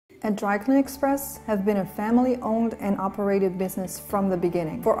At Clean Xpress have been a family-owned and operated business from the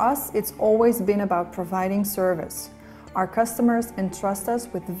beginning. For us, it's always been about providing service. Our customers entrust us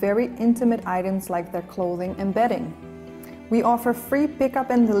with very intimate items like their clothing and bedding. We offer free pickup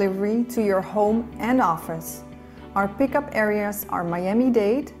and delivery to your home and office. Our pickup areas are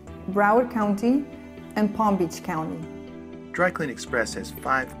Miami-Dade, Broward County, and Palm Beach County. Clean Xpress has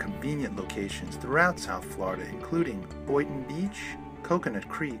 5 convenient locations throughout South Florida, including Boynton Beach, Coconut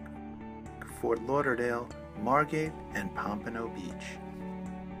Creek, Fort Lauderdale, Margate, and Pompano Beach.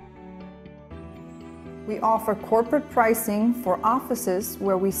 We offer corporate pricing for offices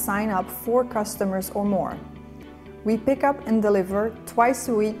where we sign up 4 customers or more. We pick up and deliver twice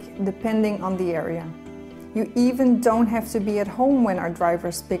a week depending on the area. You even don't have to be at home when our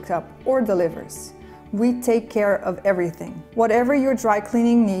drivers pick up or delivers. We take care of everything. Whatever your dry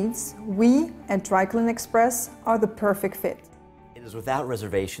cleaning needs, we at Clean Xpress are the perfect fit. It is without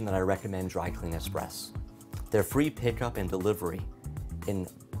reservation that I recommend Clean Xpress. Their free pickup and delivery in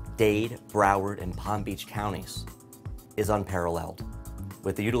Dade, Broward, and Palm Beach counties is unparalleled.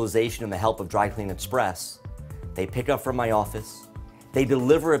 With the utilization and the help of Clean Xpress, they pick up from my office, they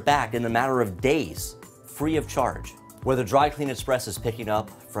deliver it back in a matter of days, free of charge. Whether Clean Xpress is picking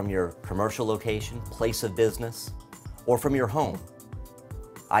up from your commercial location, place of business, or from your home,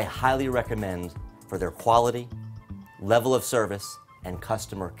 I highly recommend for their quality, level of service, and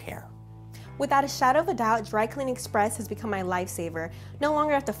customer care. Without a shadow of a doubt, Clean Xpress has become my lifesaver. No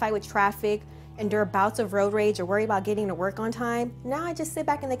longer have to fight with traffic, endure bouts of road rage, or worry about getting to work on time. Now I just sit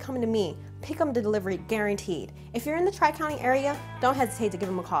back and they come to me. Pick up the delivery guaranteed. If you're in the Tri-County area, don't hesitate to give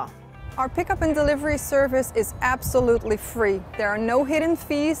them a call. Our pickup and delivery service is absolutely free. There are no hidden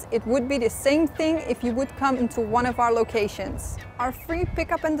fees. It would be the same thing if you would come into one of our locations. Our free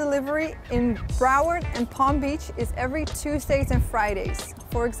pickup and delivery in Broward and Palm Beach is every Tuesdays and Fridays.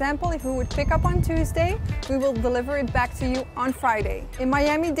 For example, if we would pick up on Tuesday, we will deliver it back to you on Friday. In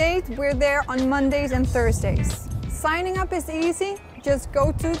Miami-Dade, we're there on Mondays and Thursdays. Signing up is easy. Just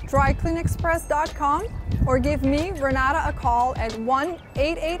go to drycleanexpress.com or give me, Renata, a call at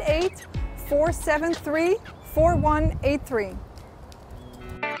 1-888-473-4183.